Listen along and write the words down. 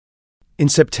In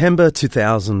September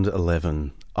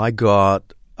 2011, I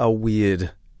got a weird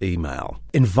email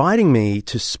inviting me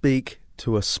to speak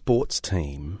to a sports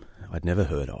team I'd never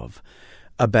heard of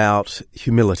about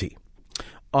humility.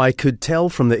 I could tell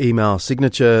from the email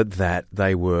signature that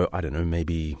they were,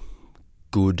 maybe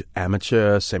good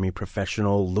amateur,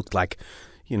 semi-professional, looked like,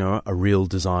 a real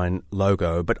design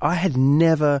logo, but I had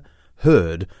never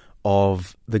heard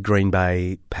of the Green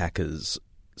Bay Packers.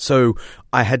 So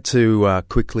I had to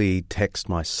quickly text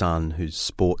my son, who's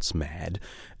sports mad,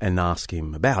 and ask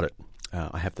him about it.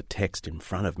 I have the text in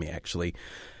front of me, actually.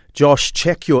 Josh,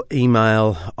 check your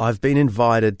email. I've been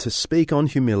invited to speak on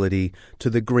humility to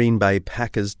the Green Bay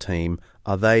Packers team.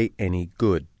 Are they any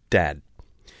good, Dad?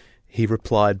 He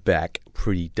replied back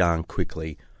pretty darn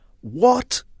quickly.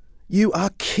 What? You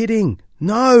are kidding.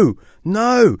 No.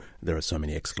 There are so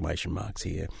many exclamation marks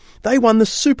here. They won the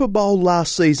Super Bowl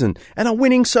last season and are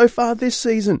winning so far this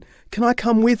season. Can I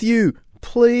come with you?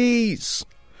 Please.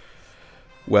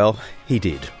 Well, he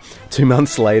did. 2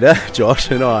 months later, Josh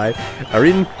and I are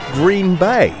in Green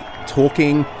Bay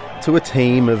talking to a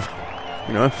team of,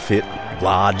 fit,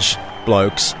 large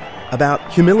blokes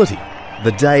about humility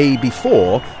the day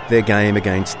before their game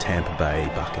against Tampa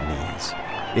Bay Buccaneers.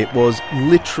 It was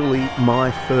literally my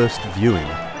first viewing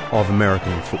of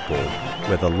American football,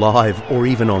 whether live or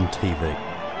even on TV.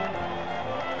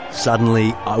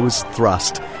 Suddenly, I was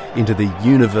thrust into the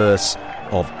universe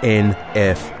of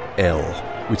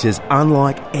NFL, which is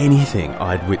unlike anything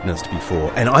I'd witnessed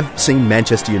before. And I've seen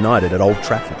Manchester United at Old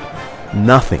Trafford.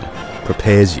 Nothing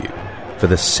prepares you for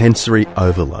the sensory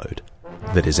overload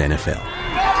that is NFL.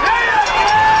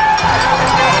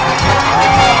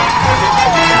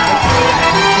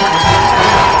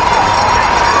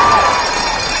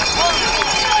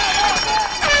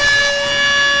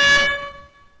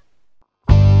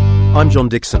 I'm John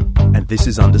Dixon, and this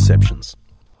is Undeceptions.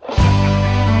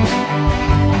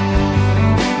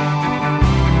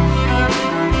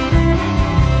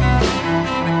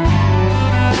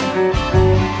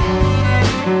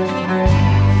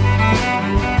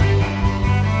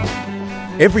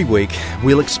 Every week,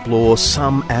 we'll explore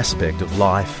some aspect of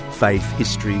life, faith,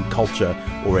 history, culture,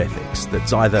 or ethics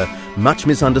that's either much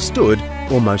misunderstood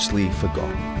or mostly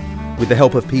forgotten. With the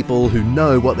help of people who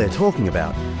know what they're talking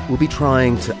about, we'll be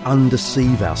trying to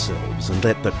undeceive ourselves and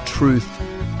let the truth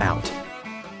out.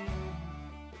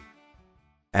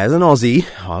 As an Aussie,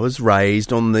 I was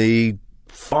raised on the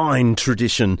fine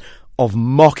tradition of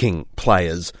mocking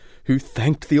players who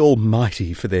thanked the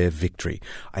Almighty for their victory.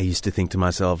 I used to think to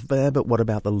myself, but what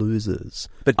about the losers?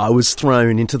 But I was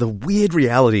thrown into the weird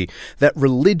reality that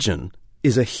religion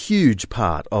is a huge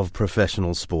part of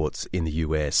professional sports in the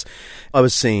US. I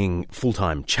was seeing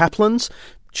full-time chaplains,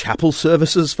 chapel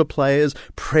services for players,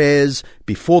 prayers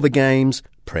before the games,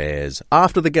 prayers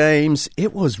after the games.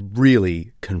 It was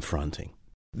really confronting.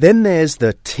 Then there's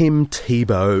the Tim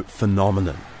Tebow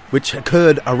phenomenon, which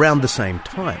occurred around the same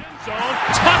time.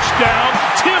 Touchdown,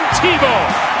 Tim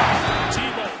Tebow!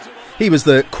 He was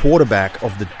the quarterback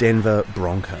of the Denver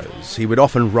Broncos. He would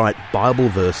often write Bible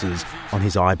verses on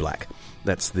his eye black.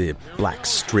 That's the black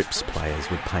strips players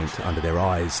would paint under their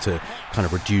eyes to kind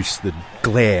of reduce the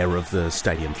glare of the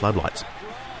stadium floodlights.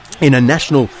 In a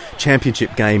national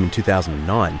championship game in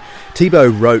 2009,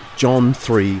 Tebow wrote John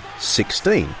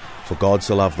 3:16, "For God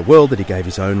so loved the world that he gave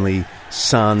his only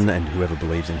Son, and whoever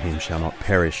believes in him shall not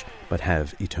perish, but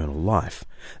have eternal life."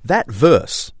 That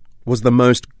verse was the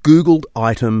most Googled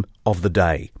item of the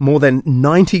day. More than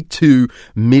 92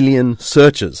 million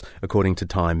searches, according to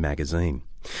Time magazine.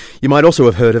 You might also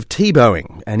have heard of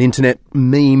Tebowing, an internet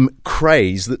meme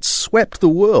craze that swept the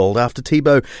world after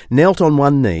Tebow knelt on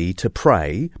one knee to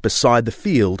pray beside the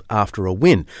field after a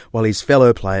win, while his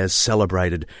fellow players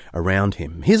celebrated around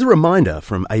him. Here's a reminder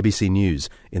from ABC News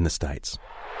in the States.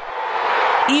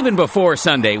 Even before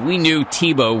Sunday, we knew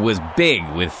Tebow was big,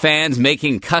 with fans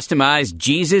making customized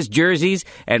Jesus jerseys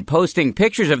and posting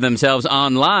pictures of themselves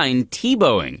online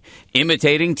Tebowing,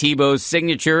 imitating Tebow's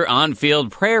signature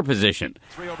on-field prayer position.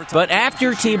 But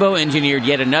after Tebow engineered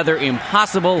yet another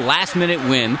impossible last-minute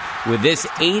win with this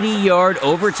 80-yard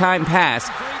overtime pass,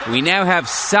 we now have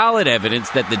solid evidence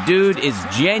that the dude is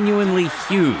genuinely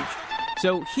huge.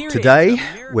 So today,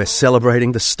 we're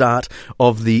celebrating the start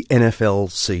of the NFL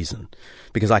season,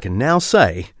 because I can now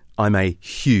say I'm a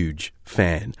huge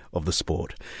fan of the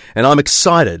sport. And I'm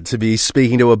excited to be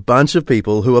speaking to a bunch of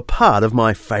people who are part of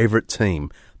my favourite team,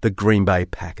 the Green Bay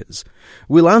Packers.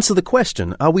 We'll answer the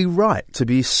question, are we right to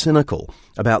be cynical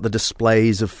about the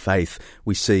displays of faith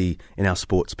we see in our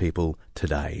sports people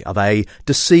today? Are they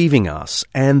deceiving us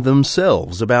and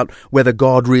themselves about whether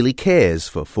God really cares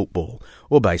for football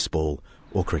or baseball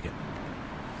or cricket?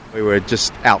 We were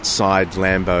just outside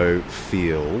Lambeau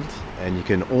Field, and you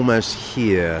can almost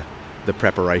hear the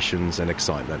preparations and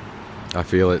excitement. I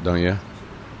feel it, don't you?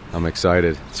 I'm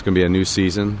excited. It's going to be a new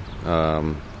season.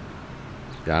 I'm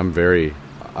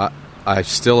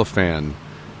still a fan.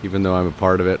 Even though I'm a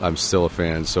part of it, I'm still a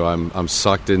fan. So I'm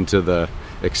sucked into the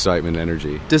excitement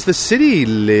energy. Does the city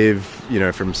live,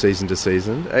 from season to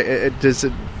season?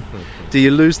 Do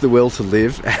you lose the will to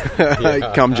live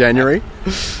come January?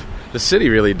 The city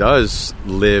really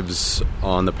lives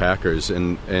on the Packers,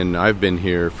 and I've been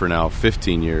here for now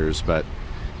 15 years, but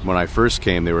when I first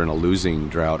came, they were in a losing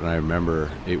drought, and I remember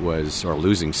or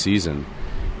losing season,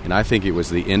 and I think it was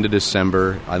the end of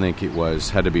December. I think it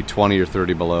had to be 20 or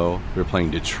 30 below. We were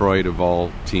playing Detroit of all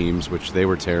teams, which they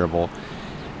were terrible.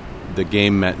 The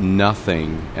game meant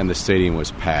nothing, and the stadium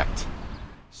was packed.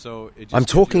 I'm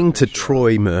talking to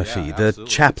Troy Murphy, the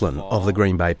chaplain of the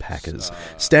Green Bay Packers,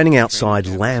 standing outside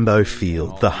Lambeau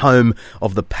Field, the home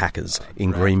of the Packers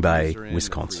in Green Bay,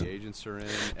 Wisconsin.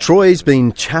 Troy's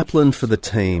been chaplain for the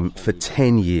team for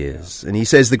 10 years, and he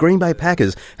says the Green Bay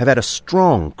Packers have had a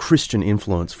strong Christian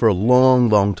influence for a long,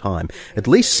 long time, at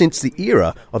least since the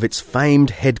era of its famed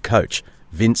head coach,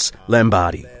 Vince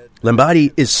Lombardi.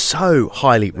 Lombardi is so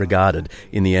highly regarded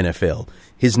in the NFL.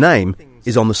 His name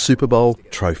is on the Super Bowl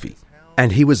trophy,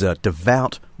 and he was a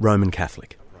devout Roman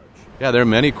Catholic. Yeah, there are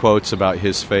many quotes about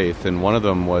his faith, and one of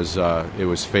them was, it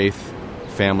was faith,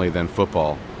 family, then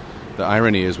football. The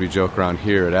irony is we joke around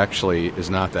here, it actually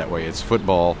is not that way. It's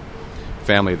football,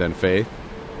 family, then faith.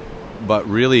 But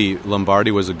really, Lombardi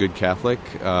was a good Catholic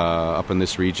up in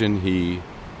this region.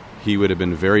 He would have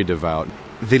been very devout.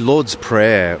 The Lord's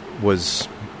Prayer was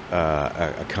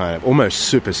a kind of almost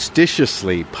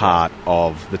superstitiously part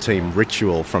of the team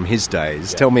ritual from his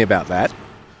days. Yeah. Tell me about that.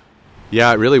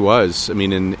 Yeah, it really was. I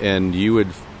mean, and you would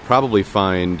probably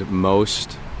find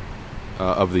most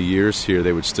of the years here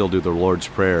they would still do the Lord's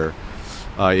Prayer.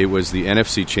 It was the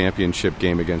NFC Championship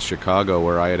game against Chicago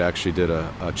where I had actually did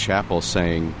a chapel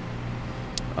saying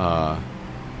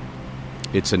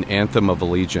it's an anthem of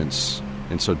allegiance,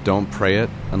 and so don't pray it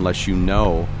unless you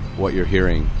know what you're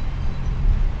hearing.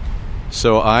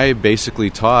 So I basically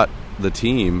taught the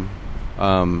team,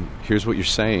 here's what you're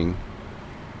saying.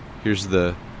 Here's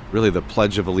the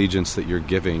pledge of allegiance that you're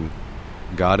giving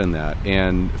God in that.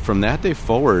 And from that day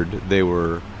forward,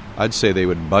 I'd say they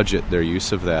would budget their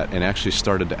use of that and actually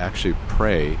started to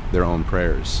pray their own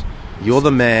prayers. You're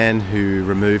the man who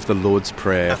removed the Lord's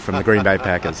Prayer from the Green Bay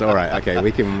Packers. All right, okay,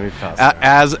 we can move past that.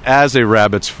 As a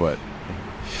rabbit's foot.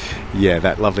 Yeah,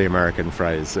 that lovely American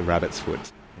phrase, a rabbit's foot.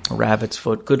 A rabbit's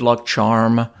foot, good luck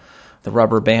charm, the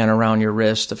rubber band around your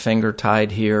wrist, the finger tied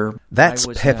here. That's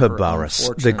Pepper Burris,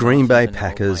 the Green Bay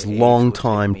Packers'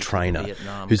 longtime trainer,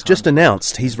 who's just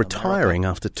announced he's retiring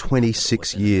after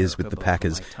 26 years with the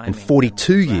Packers and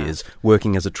 42 years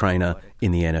working as a trainer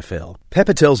in the NFL.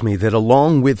 Pepper tells me that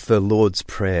along with the Lord's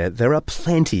Prayer, there are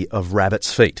plenty of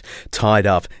rabbit's feet tied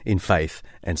up in faith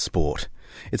and sport.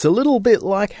 It's a little bit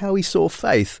like how he saw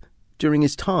faith during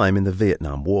his time in the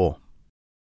Vietnam War.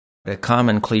 A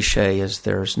common cliche is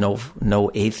there's no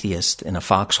atheist in a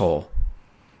foxhole.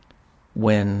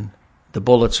 When the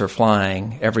bullets are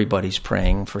flying, everybody's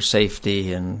praying for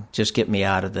safety and just get me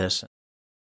out of this.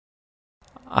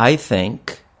 I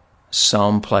think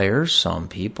some players, some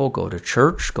people go to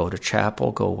church, go to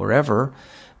chapel, go wherever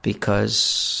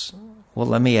because, well,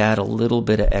 let me add a little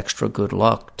bit of extra good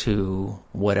luck to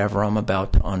whatever I'm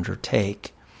about to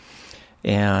undertake.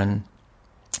 And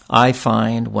I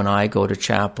find when I go to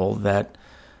chapel that,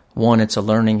 one, it's a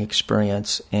learning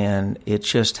experience, and it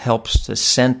just helps to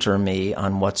center me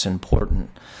on what's important.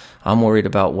 I'm worried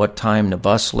about what time the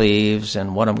bus leaves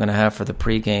and what I'm going to have for the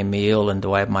pregame meal, and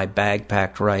do I have my bag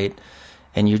packed right?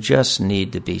 And you just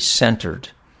need to be centered.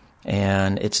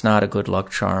 And it's not a good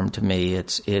luck charm to me.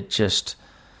 It just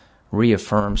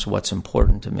reaffirms what's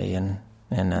important to me, and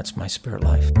that's my spirit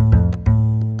life.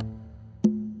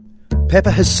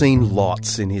 Pepper has seen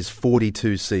lots in his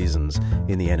 42 seasons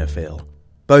in the NFL,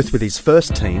 both with his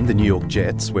first team, the New York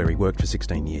Jets, where he worked for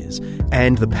 16 years,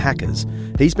 and the Packers.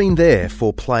 He's been there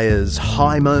for players'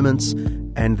 high moments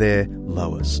and their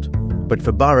lowest. But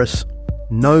for Burris,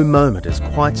 no moment is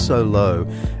quite so low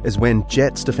as when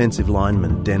Jets defensive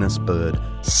lineman Dennis Byrd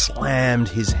slammed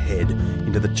his head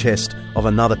into the chest of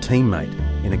another teammate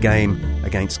in a game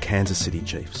against Kansas City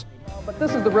Chiefs. But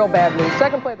this is the real bad news.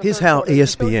 Second play. Here's how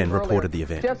ESPN reported the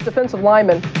event. Jets defensive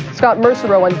lineman Scott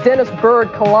Mercereau and Dennis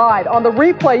Byrd collide. On the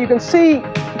replay, you can see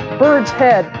Byrd's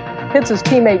head hits his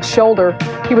teammate's shoulder.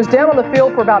 He was down on the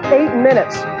field for about 8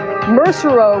 minutes.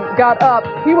 Mercereau got up.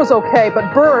 He was okay,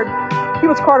 but Byrd He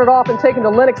was carted off and taken to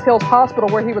Lenox Hills Hospital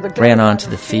where he was examined. Ran onto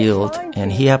the field,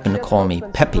 and he happened to call me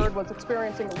Peppy.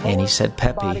 And he said,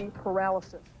 Peppy,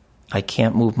 I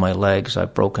can't move my legs.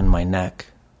 I've broken my neck.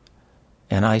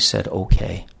 And I said,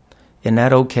 okay. And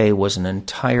that okay was an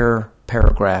entire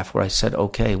paragraph where I said,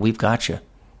 okay, we've got you.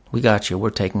 We got you.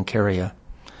 We're taking care of you.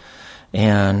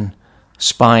 And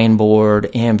spine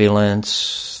board,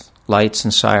 ambulance, lights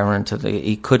and siren.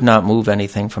 He could not move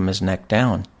anything from his neck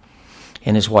down.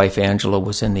 And his wife, Angela,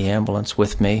 was in the ambulance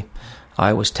with me.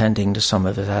 I was tending to some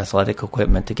of his athletic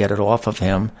equipment to get it off of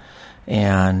him.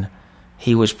 And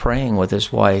he was praying with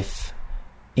his wife.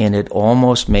 And it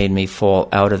almost made me fall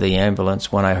out of the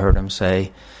ambulance when I heard him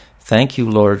say, thank you,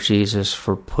 Lord Jesus,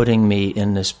 for putting me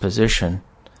in this position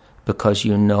because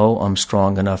you know I'm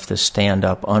strong enough to stand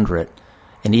up under it.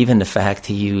 And even the fact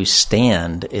he used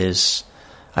stand is,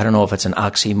 I don't know if it's an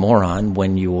oxymoron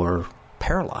when you're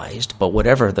paralyzed, but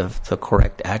whatever the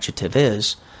correct adjective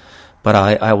is. But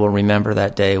I will remember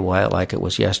that day like it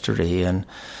was yesterday. And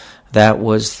that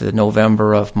was the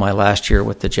November of my last year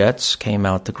with the Jets, came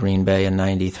out to Green Bay in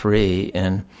 93.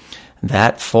 And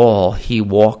that fall, he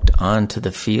walked onto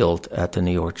the field at the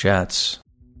New York Jets.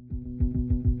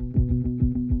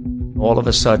 All of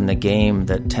a sudden, a game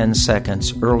that 10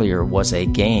 seconds earlier was a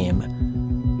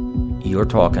game, you're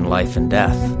talking life and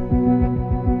death.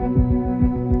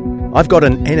 I've got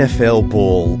an NFL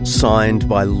ball signed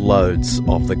by loads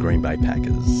of the Green Bay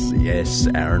Packers. Yes,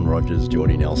 Aaron Rodgers,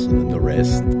 Jordy Nelson and the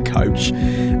rest, coach.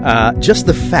 Just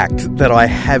the fact that I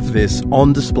have this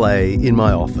on display in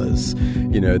my office,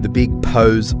 the big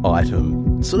pose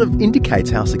item, sort of indicates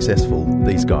how successful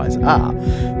these guys are.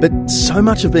 But so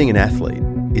much of being an athlete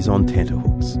is on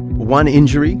tenterhooks. One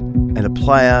injury and a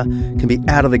player can be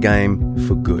out of the game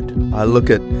for good. I look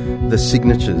at the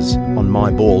signatures on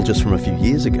my ball just from a few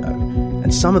years ago,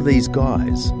 and some of these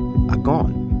guys are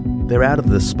gone. They're out of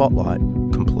the spotlight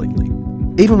completely.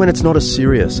 Even when it's not as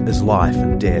serious as life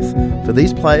and death, for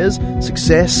these players,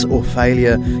 success or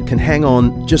failure can hang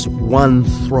on just one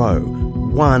throw,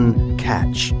 one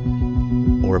catch,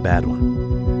 or a bad one.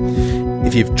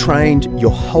 If you've trained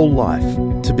your whole life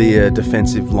to be a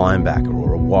defensive linebacker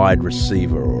or a wide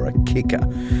receiver or a kicker,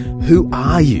 who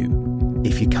are you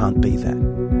if you can't be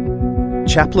that?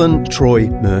 Chaplain Troy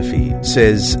Murphy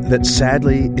says that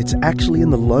sadly it's actually in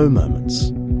the low moments,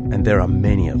 and there are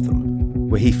many of them,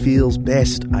 where he feels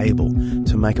best able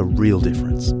to make a real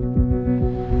difference.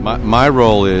 My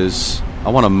role is I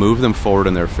want to move them forward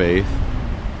in their faith,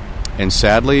 and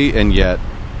sadly, and yet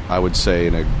I would say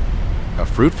in a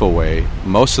fruitful way,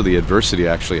 most of the adversity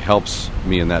actually helps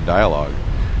me in that dialogue.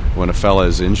 When a fella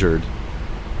is injured,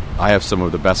 I have some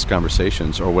of the best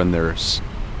conversations, or when their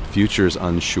future's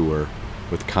unsure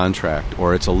with contract,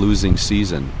 or it's a losing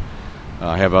season.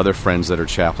 I have other friends that are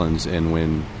chaplains, and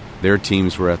when their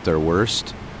teams were at their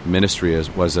worst, ministry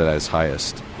was at its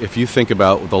highest. If you think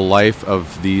about the life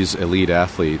of these elite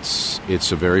athletes,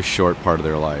 it's a very short part of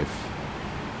their life.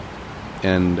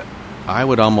 And I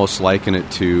would almost liken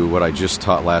it to what I just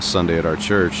taught last Sunday at our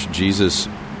church, Jesus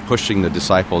pushing the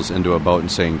disciples into a boat and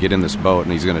saying, get in this boat,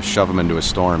 and he's going to shove them into a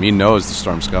storm. He knows the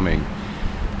storm's coming.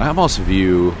 I almost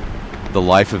view the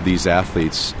life of these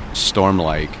athletes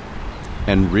storm-like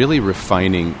and really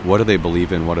refining what do they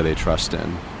believe in, what do they trust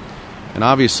in. And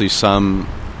obviously some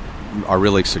are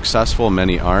really successful,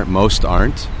 many aren't, most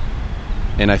aren't.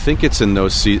 And I think it's in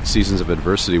those seasons of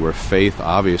adversity where faith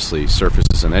obviously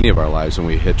surfaces in any of our lives when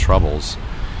we hit troubles.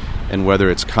 And whether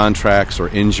it's contracts or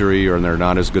injury or they're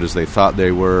not as good as they thought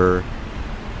they were,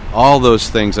 all those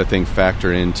things I think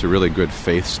factor into really good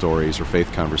faith stories or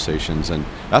faith conversations. And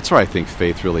that's where I think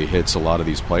faith really hits a lot of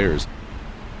these players.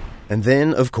 And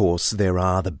then, of course, there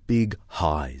are the big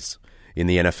highs. In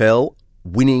the NFL,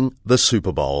 winning the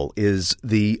Super Bowl is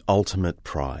the ultimate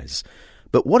prize.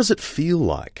 But what does it feel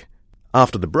like?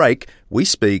 After the break, we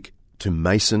speak to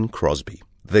Mason Crosby,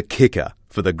 the kicker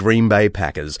for the Green Bay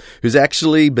Packers, who's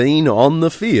actually been on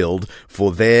the field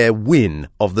for their win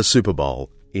of the Super Bowl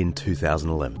in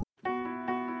 2011.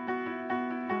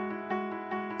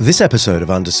 This episode of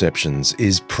Undeceptions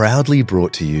is proudly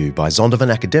brought to you by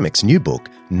Zondervan Academic's new book,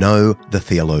 Know the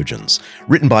Theologians,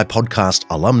 written by podcast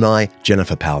alumni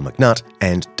Jennifer Powell McNutt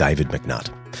and David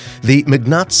McNutt. The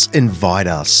McNutts invite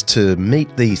us to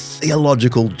meet the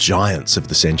theological giants of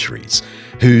the centuries,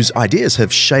 whose ideas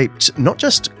have shaped not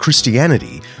just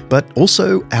Christianity, but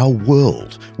also our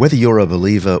world, whether you're a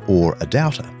believer or a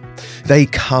doubter. They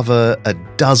cover a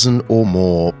dozen or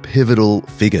more pivotal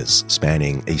figures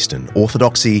spanning Eastern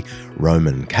Orthodoxy,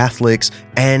 Roman Catholics,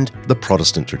 and the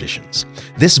Protestant traditions.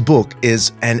 This book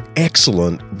is an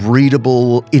excellent,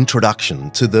 readable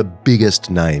introduction to the biggest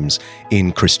names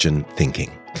in Christian thinking.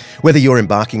 Whether you're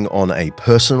embarking on a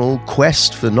personal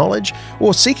quest for knowledge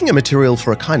or seeking a material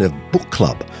for a kind of book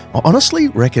club, I honestly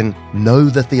reckon Know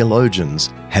the Theologians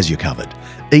has you covered.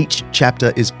 Each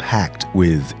chapter is packed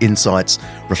with insights,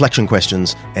 reflection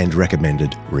questions, and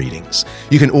recommended readings.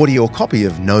 You can order your copy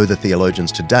of Know the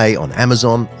Theologians today on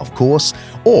Amazon, of course,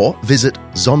 or visit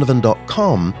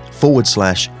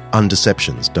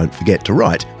zondervan.com/undeceptions. Don't forget to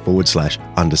write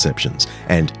 /undeceptions,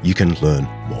 and you can learn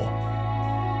more.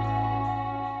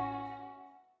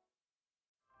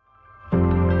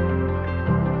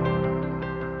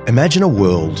 Imagine a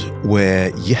world where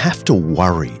you have to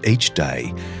worry each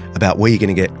day about where you're going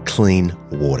to get clean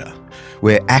water,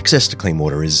 where access to clean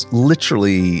water is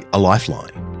literally a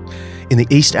lifeline. In the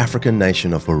East African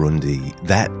nation of Burundi,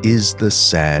 that is the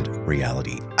sad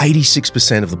reality.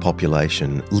 86% of the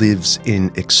population lives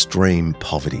in extreme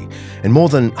poverty, and more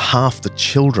than half the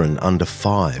children under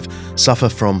 5 suffer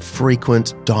from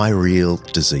frequent diarrheal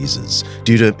diseases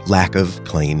due to lack of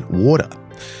clean water.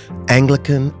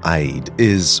 Anglican Aid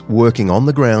is working on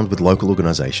the ground with local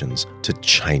organisations to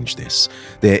change this.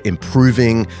 They're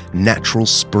improving natural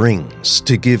springs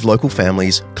to give local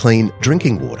families clean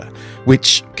drinking water,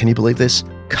 which, can you believe this,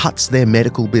 cuts their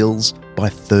medical bills by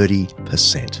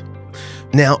 30%.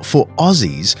 Now, for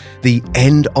Aussies, the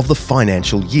end of the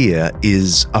financial year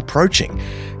is approaching.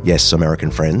 Yes, American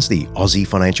friends, the Aussie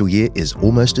financial year is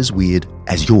almost as weird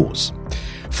as yours.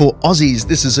 For Aussies,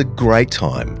 this is a great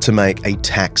time to make a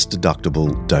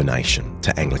tax-deductible donation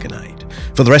to Anglican Aid.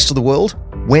 For the rest of the world,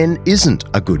 when isn't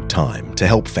a good time to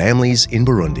help families in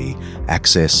Burundi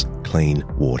access clean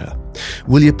water?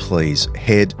 Will you please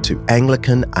head to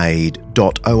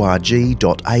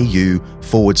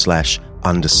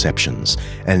anglicanaid.org.au/undeceptions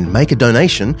and make a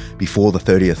donation before the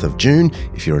 30th of June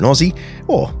if you're an Aussie,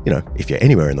 or, if you're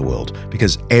anywhere in the world,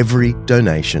 because every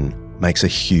donation makes a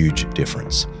huge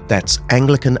difference. That's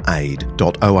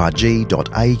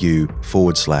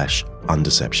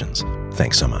anglicanaid.org.au/undeceptions.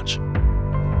 Thanks so much.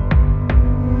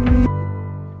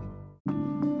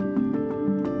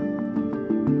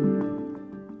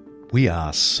 We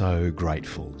are so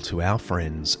grateful to our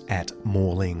friends at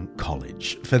Morling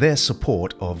College for their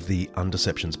support of the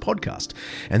Undeceptions podcast.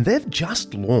 And they've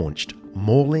just launched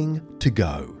Morling to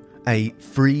Go, a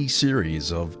free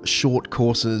series of short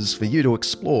courses for you to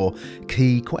explore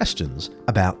key questions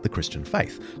about the Christian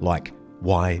faith, like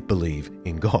why believe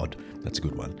in God? That's a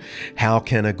good one. How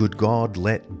can a good God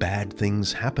let bad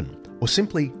things happen? Or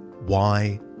simply,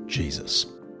 why Jesus?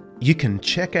 You can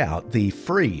check out the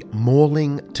free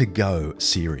Morling to Go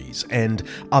series and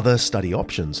other study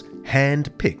options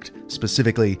hand-picked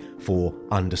specifically for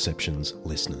Undeceptions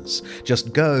listeners.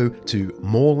 Just go to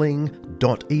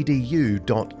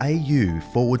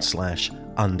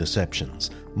morling.edu.au/undeceptions.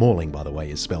 Morling, by the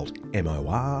way, is spelled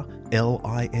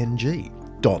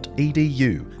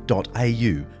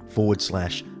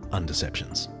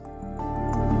morling.edu.au/undeceptions.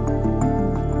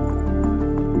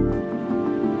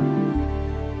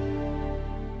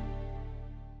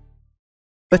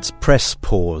 Let's press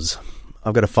pause.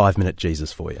 I've got a 5-minute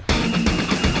Jesus for you.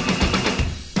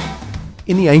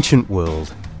 In the ancient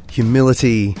world,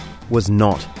 humility was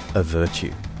not a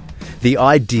virtue. The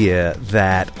idea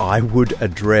that I would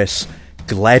address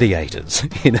gladiators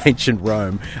in ancient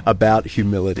Rome about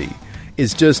humility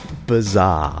is just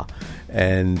bizarre.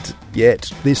 And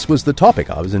yet, this was the topic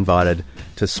I was invited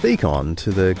to speak on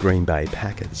to the Green Bay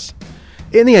Packers.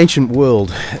 In the ancient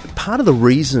world, part of the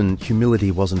reason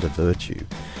humility wasn't a virtue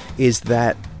is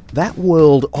that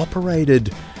world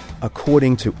operated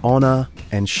according to honour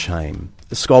and shame.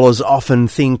 The scholars often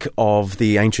think of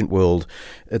the ancient world,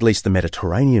 at least the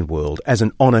Mediterranean world, as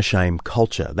an honour-shame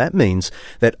culture. That means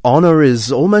that honour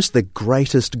is almost the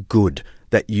greatest good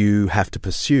that you have to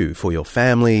pursue for your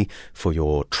family, for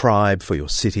your tribe, for your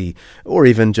city, or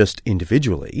even just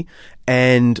individually.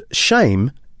 And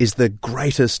shame is the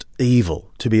greatest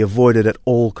evil to be avoided at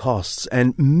all costs,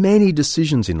 and many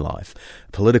decisions in life,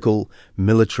 political,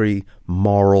 military,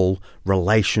 moral,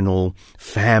 relational,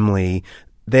 family,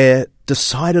 they're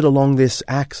decided along this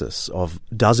axis of,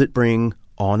 does it bring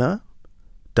honour?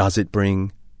 Does it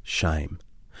bring shame?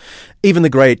 Even the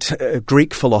great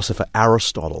Greek philosopher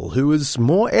Aristotle, who was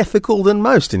more ethical than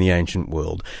most in the ancient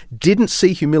world, didn't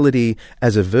see humility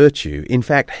as a virtue. In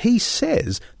fact, he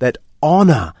says that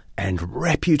honour and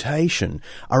reputation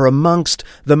are amongst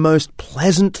the most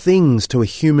pleasant things to a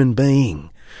human being.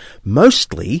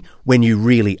 Mostly when you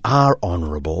really are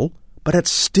honourable, but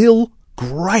it's still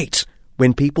great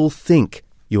when people think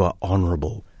you are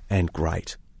honourable and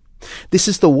great. This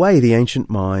is the way the ancient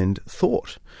mind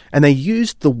thought. And they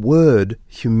used the word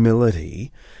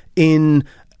humility in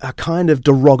a kind of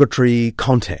derogatory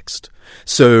context.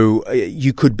 So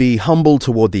you could be humble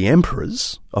toward the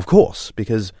emperors, of course,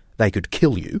 because they could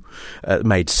kill you. It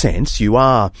made sense. You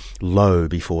are low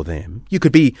before them. You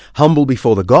could be humble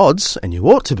before the gods, and you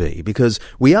ought to be, because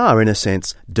we are, in a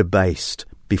sense, debased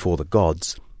before the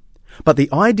gods. But the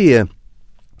idea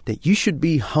that you should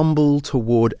be humble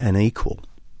toward an equal,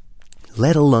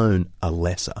 let alone a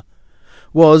lesser,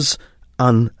 was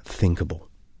unthinkable.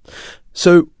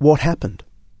 So what happened?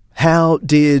 How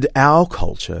did our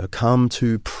culture come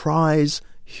to prize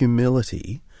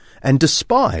humility and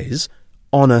despise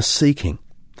honour-seeking?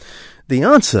 The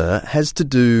answer has to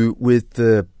do with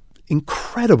the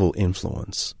incredible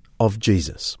influence of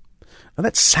Jesus. Now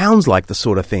that sounds like the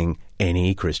sort of thing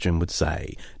any Christian would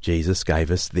say. Jesus gave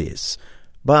us this.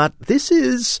 But this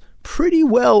is pretty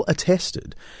well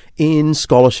attested in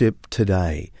scholarship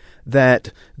today,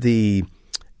 that the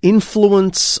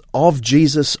influence of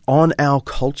Jesus on our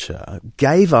culture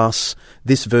gave us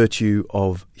this virtue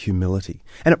of humility.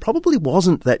 And it probably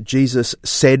wasn't that Jesus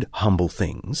said humble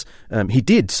things. He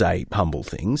did say humble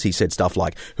things. He said stuff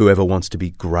like, whoever wants to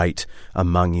be great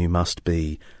among you must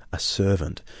be a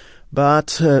servant.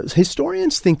 But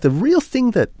historians think the real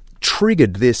thing that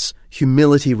triggered this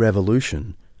humility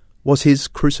revolution was his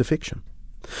crucifixion.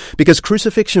 Because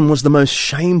crucifixion was the most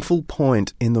shameful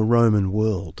point in the Roman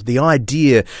world. The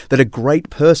idea that a great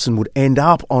person would end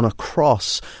up on a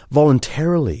cross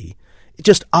voluntarily, it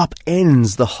just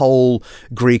upends the whole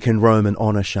Greek and Roman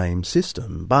honour-shame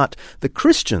system. But the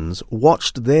Christians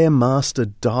watched their master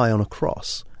die on a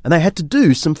cross, and they had to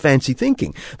do some fancy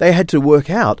thinking. They had to work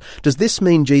out, does this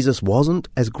mean Jesus wasn't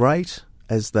as great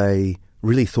as they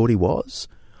really thought he was?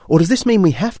 Or does this mean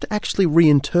we have to actually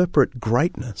reinterpret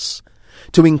greatness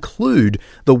to include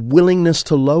the willingness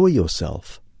to lower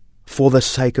yourself for the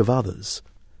sake of others?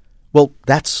 Well,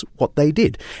 that's what they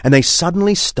did. And they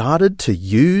suddenly started to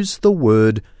use the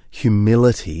word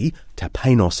humility,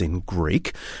 tapeinos in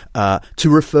Greek, to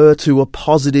refer to a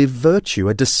positive virtue,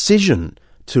 a decision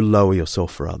to lower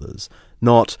yourself for others,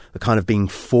 not the kind of being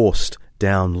forced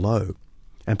down low.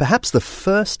 And perhaps the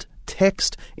first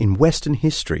text in Western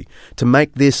history to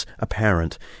make this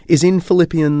apparent is in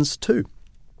Philippians 2.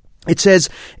 It says,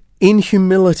 in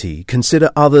humility, consider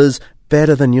others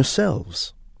better than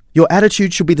yourselves. Your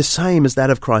attitude should be the same as that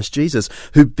of Christ Jesus,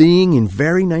 who being in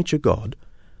very nature God,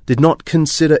 did not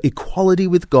consider equality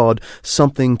with God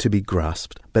something to be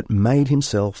grasped, but made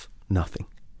himself nothing.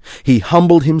 He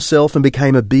humbled himself and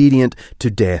became obedient to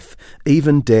death,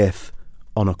 even death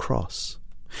on a cross.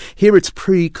 Here it's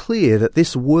pretty clear that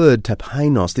this word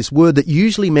tapeinos, this word that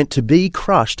usually meant to be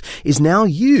crushed, is now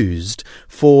used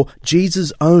for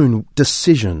Jesus' own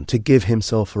decision to give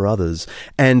himself for others.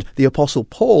 And the Apostle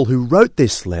Paul, who wrote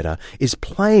this letter, is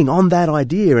playing on that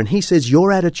idea, and he says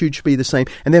your attitude should be the same,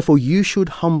 and therefore you should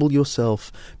humble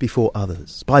yourself before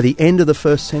others. By the end of the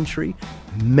first century,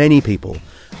 many people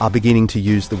are beginning to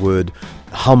use the word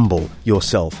humble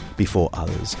yourself before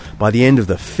others. By the end of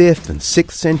the 5th and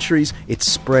 6th centuries, it's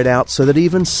spread out so that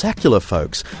even secular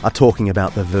folks are talking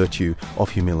about the virtue of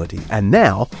humility. And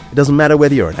now, it doesn't matter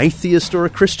whether you're an atheist or a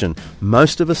Christian,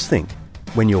 most of us think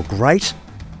when you're great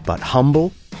but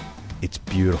humble, it's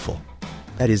beautiful.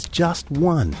 That is just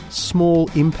one small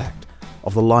impact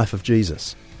of the life of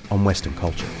Jesus on Western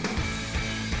culture.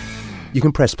 You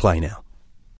can press play now.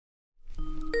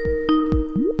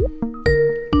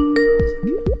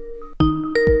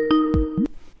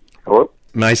 Hello?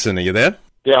 Mason, are you there?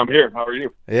 Yeah, I'm here. How are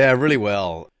you? Yeah, really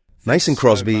well. Mason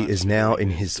Crosby is now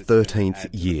in his 13th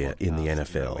year in the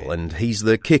NFL, and he's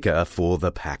the kicker for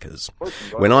the Packers.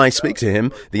 When I speak to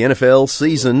him, the NFL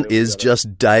season is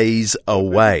just days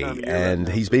away, and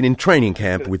he's been in training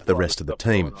camp with the rest of the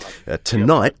team.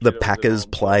 Tonight, the Packers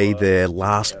play their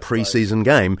last preseason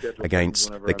game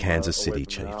against the Kansas City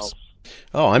Chiefs.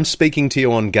 Oh, I'm speaking to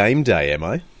you on game day, am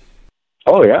I?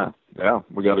 Oh, yeah. Yeah,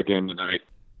 we got a game tonight.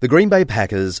 The Green Bay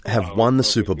Packers have won the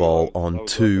Super Bowl on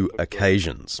 2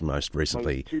 occasions, most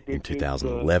recently in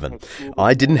 2011.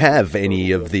 I didn't have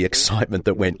any of the excitement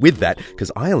that went with that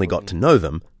because I only got to know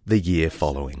them the year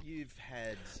following.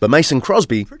 But Mason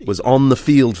Crosby was on the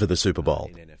field for the Super Bowl,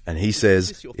 and he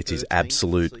says it's his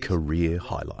absolute career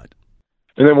highlight.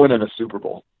 And then winning a Super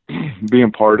Bowl,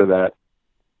 being part of that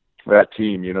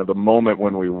team, you know, the moment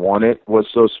when we won it was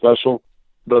so special.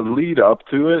 the lead up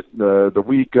to it, the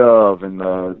week of, and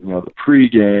the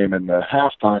pregame and the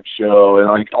halftime show, and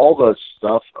like all the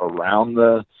stuff around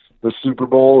the Super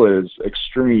Bowl is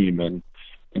extreme and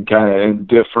kind of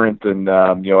indifferent, and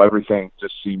everything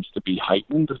just seems to be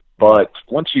heightened. But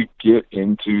once you get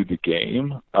into the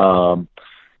game,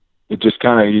 it just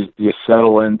kind of you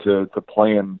settle into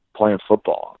playing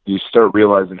football. You start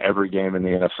realizing every game in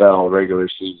the NFL, regular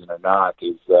season or not,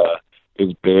 is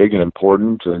big and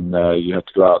important, and you have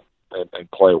to go out and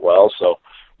play well. So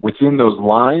within those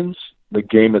lines, the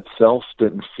game itself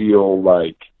didn't feel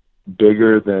like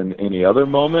bigger than any other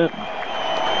moment.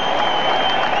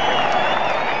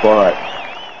 But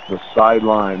the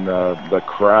sideline, the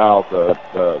crowd,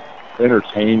 the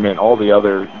entertainment, all the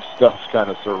other stuff kind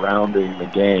of surrounding the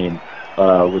game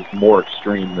was more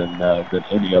extreme than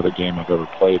any other game I've ever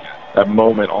played. That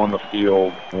moment on the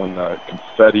field when the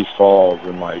confetti falls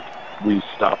and like we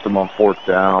stopped them on fourth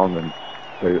down and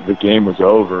the game was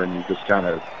over, and you just kind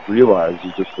of realize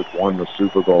you just had won the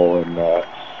Super Bowl. And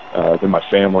then my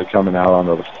family coming out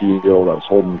onto the field. I was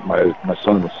holding my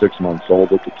son was 6 months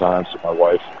old at the time, so my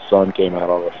wife and son came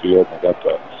out on the field, and I got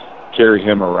to carry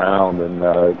him around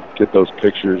and get those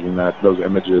pictures and those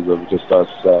images of just us,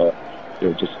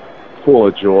 just full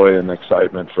of joy and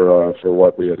excitement for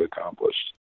what we had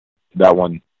accomplished. That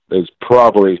one is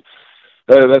probably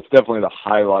that's definitely the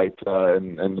highlight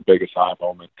and the biggest high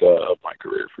moment of my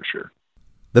career for sure.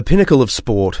 The pinnacle of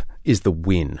sport is the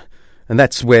win, and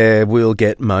that's where we'll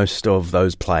get most of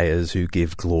those players who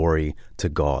give glory to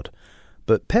God.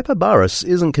 But Pepper Burruss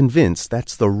isn't convinced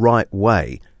that's the right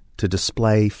way to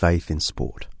display faith in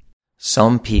sport.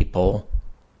 Some people,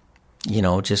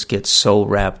 just get so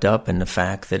wrapped up in the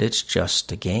fact that it's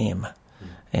just a game,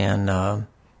 and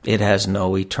it has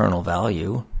no eternal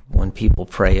value. When people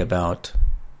pray about,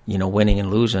 winning and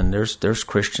losing, there's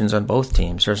Christians on both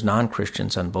teams. There's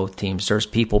non-Christians on both teams. There's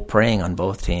people praying on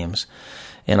both teams.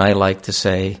 And I like to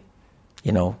say,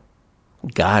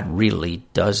 God really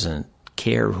doesn't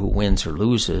care who wins or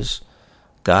loses.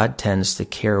 God tends to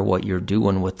care what you're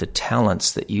doing with the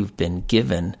talents that you've been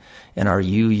given, and are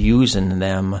you using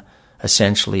them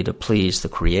essentially to please the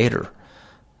Creator?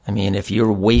 I mean, if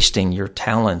you're wasting your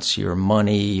talents, your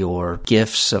money, your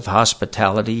gifts of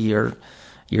hospitality, you're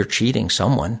cheating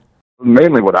someone.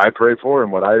 Mainly what I pray for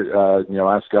and what I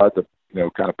ask God to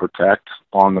kind of protect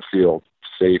on the field,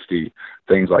 safety,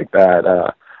 things like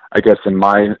that. I guess in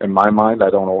my mind,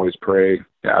 I don't always pray.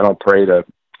 I don't pray to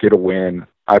get a win.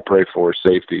 I pray for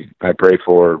safety. I pray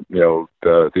for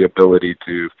the ability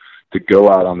to go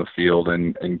out on the field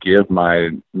and give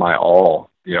my all,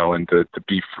 and to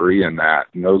be free in that.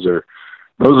 And those are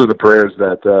the prayers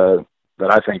that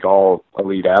I think all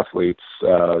elite athletes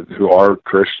who are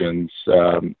Christians,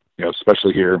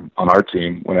 especially here on our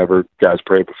team, whenever guys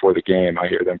pray before the game, I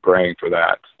hear them praying for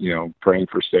that. Praying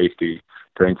for safety,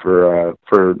 praying for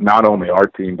not only our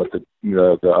team but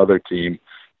the other team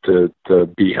to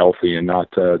be healthy and not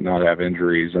have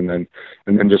injuries, and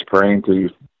then just praying to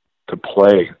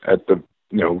play at the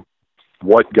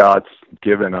what God's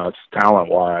given us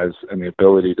talent-wise and the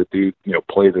ability to do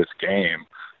play this game,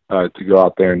 to go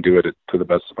out there and do it to the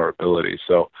best of our ability.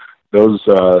 So those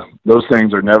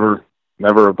things are never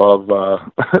above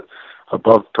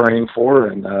above praying for,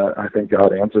 and I think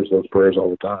God answers those prayers all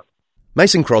the time.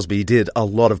 Mason Crosby did a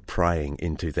lot of praying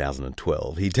in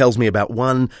 2012. He tells me about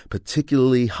one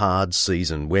particularly hard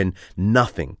season when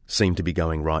nothing seemed to be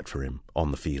going right for him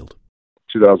on the field.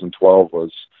 2012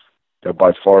 was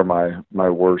by far my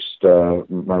worst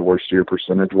year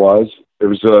percentage-wise. It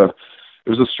was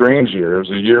a strange year. It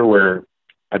was a year where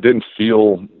I didn't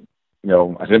feel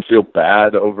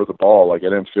bad over the ball. Like I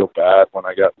didn't feel bad when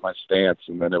I got my stance,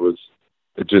 and then I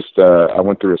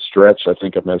went through a stretch. I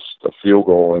think I missed a field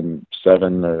goal in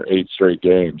 7 or 8 straight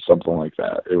games, something like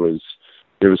that. It was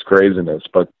craziness,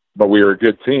 but we were a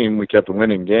good team. We kept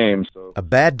winning games. A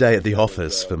bad day at the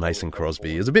office for Mason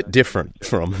Crosby is a bit different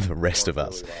from the rest of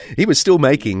us. He was still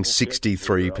making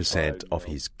 63% of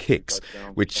his kicks,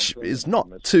 which is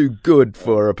not too good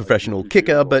for a professional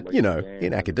kicker, but,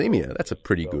 in academia, that's a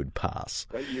pretty good pass.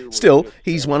 Still,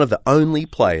 he's one of the only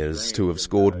players to have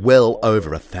scored well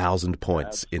over 1,000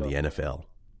 points in the NFL.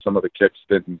 Some of the kicks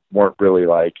weren't really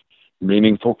like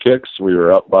meaningful kicks. We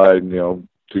were up by,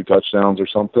 2 touchdowns or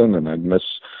something, and I'd miss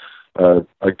a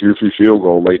goofy field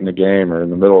goal late in the game or in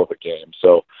the middle of the game.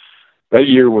 So that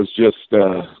year was just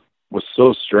was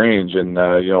so strange, and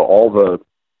all the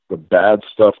bad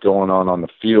stuff going on the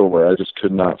field where I just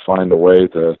could not find a way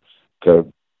to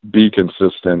be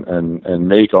consistent and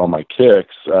make all my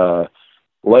kicks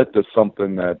led to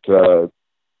something that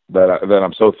that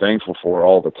I'm so thankful for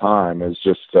all the time is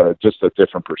just a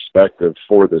different perspective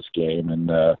for this game and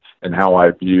how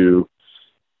I view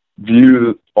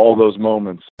all those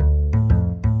moments.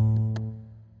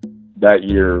 That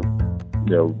year,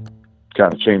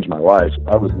 kind of changed my life.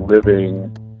 I was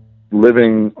living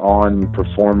on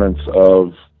performance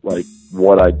of like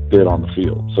what I did on the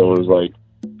field. So it was like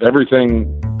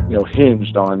everything,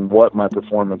 hinged on what my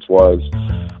performance was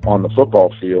on the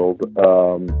football field,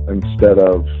 instead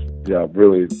of,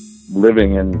 really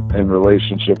living in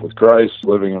relationship with Christ,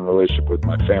 living in relationship with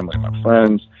my family, my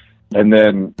friends, and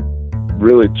then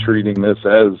really treating this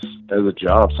as a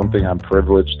job, something I'm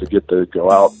privileged to get to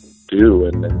go out, do,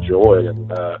 and enjoy,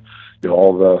 and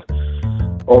all the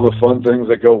fun things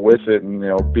that go with it, and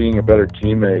being a better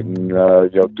teammate, and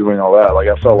doing all that. Like,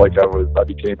 I felt like I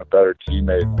became a better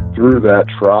teammate through that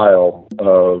trial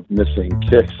of missing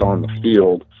kicks on the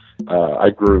field. I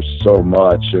grew so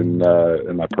much in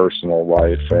my personal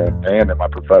life and in my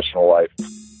professional life.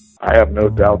 I have no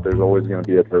doubt there's always going to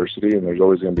be adversity, and there's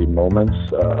always going to be moments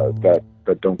that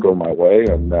don't go my way.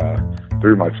 And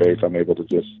through my faith, I'm able to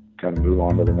just kind of move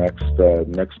on to the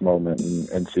next moment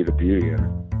and see the beauty in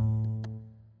it.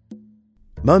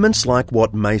 Moments like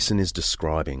what Mason is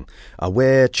describing are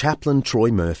where Chaplain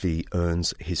Troy Murphy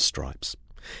earns his stripes.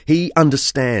 He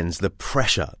understands the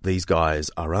pressure these guys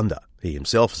are under. He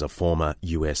himself is a former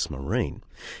US Marine.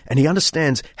 And he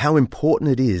understands how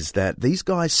important it is that these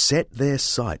guys set their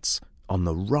sights on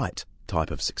the right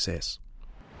type of success.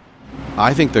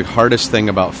 I think the hardest thing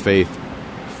about faith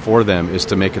for them is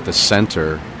to make it the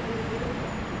center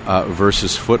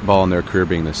versus football and their career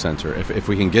being the center. If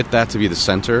we can get that to be the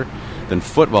center, then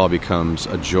football becomes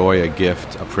a joy, a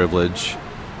gift, a privilege,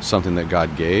 something that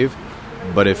God gave.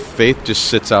 But if faith just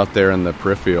sits out there in the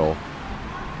peripheral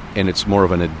and it's more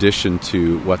of an addition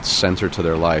to what's center to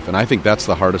their life, and I think that's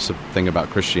the hardest thing about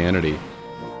Christianity.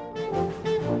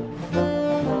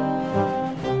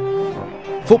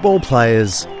 Football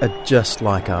players are just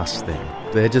like us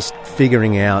then. They're just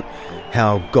figuring out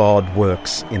how God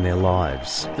works in their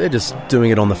lives. They're just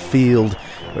doing it on the field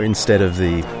or instead of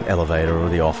the elevator or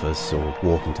the office or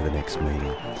walking to the next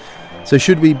meeting. So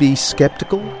should we be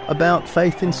sceptical about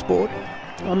faith in sport?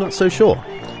 I'm not so sure.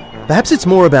 Perhaps it's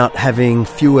more about having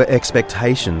fewer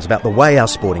expectations about the way our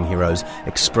sporting heroes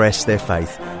express their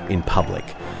faith in public.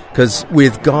 Because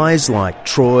with guys like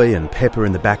Troy and Pepper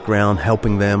in the background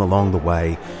helping them along the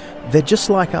way, they're just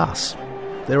like us.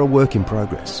 They're a work in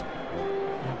progress.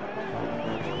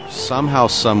 Somehow,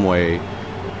 some way,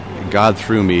 God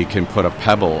through me can put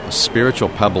a spiritual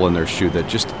pebble in their shoe that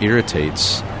just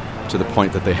irritates to the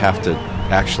point that they have to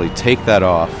actually take that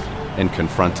off and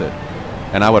confront it.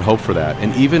 And I would hope for that.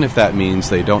 And even if that means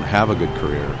they don't have a good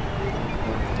career,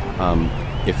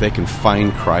 if they can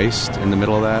find Christ in the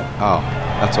middle of that,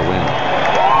 that's a win.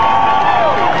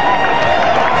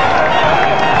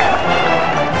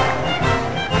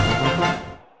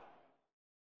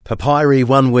 Papyri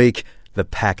 1 week, the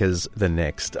Packers the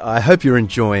next. I hope you're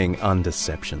enjoying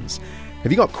Undeceptions.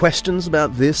 Have you got questions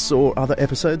about this or other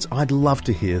episodes? I'd love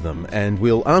to hear them, and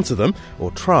we'll answer them,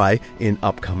 or try, in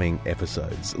upcoming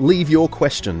episodes. Leave your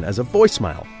question as a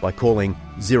voicemail by calling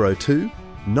 02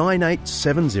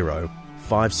 9870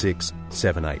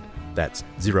 5678. That's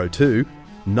 02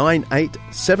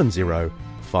 9870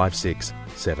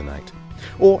 5678.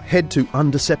 Or head to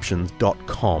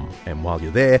undeceptions.com, and while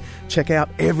you're there, check out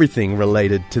everything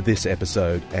related to this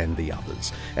episode and the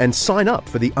others. And sign up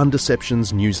for the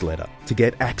Undeceptions newsletter to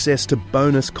get access to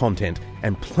bonus content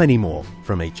and plenty more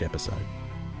from each episode.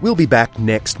 We'll be back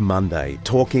next Monday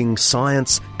talking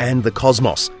science and the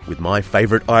cosmos with my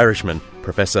favourite Irishman,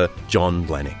 Professor John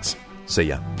Lennox. See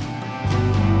ya.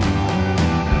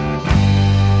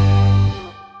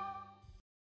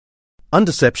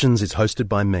 Undeceptions is hosted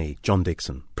by me, John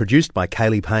Dixon, produced by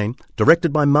Kaylee Payne,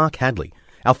 directed by Mark Hadley.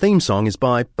 Our theme song is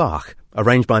by Bach,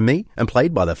 arranged by me and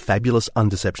played by the fabulous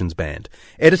Undeceptions band.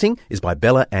 Editing is by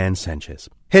Bella Ann Sanchez.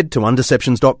 Head to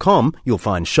undeceptions.com, you'll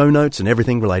find show notes and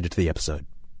everything related to the episode.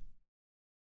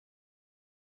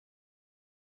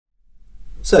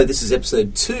 So this is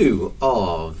episode 2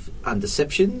 of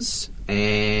Undeceptions,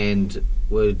 and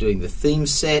we're doing the theme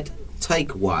set,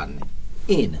 take 1,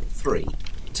 in 3,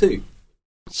 2.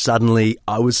 Suddenly,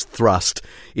 I was thrust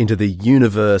into the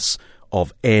universe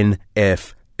of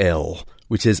NFL,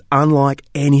 which is unlike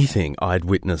anything I'd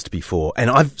witnessed before. And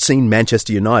I've seen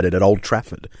Manchester United at Old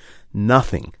Trafford.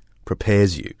 Nothing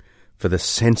prepares you for the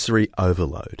sensory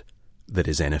overload that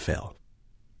is NFL.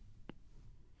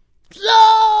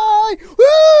 Yay!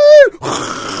 Woo!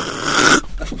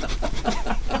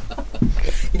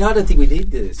 I don't think we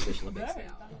need the special effects now.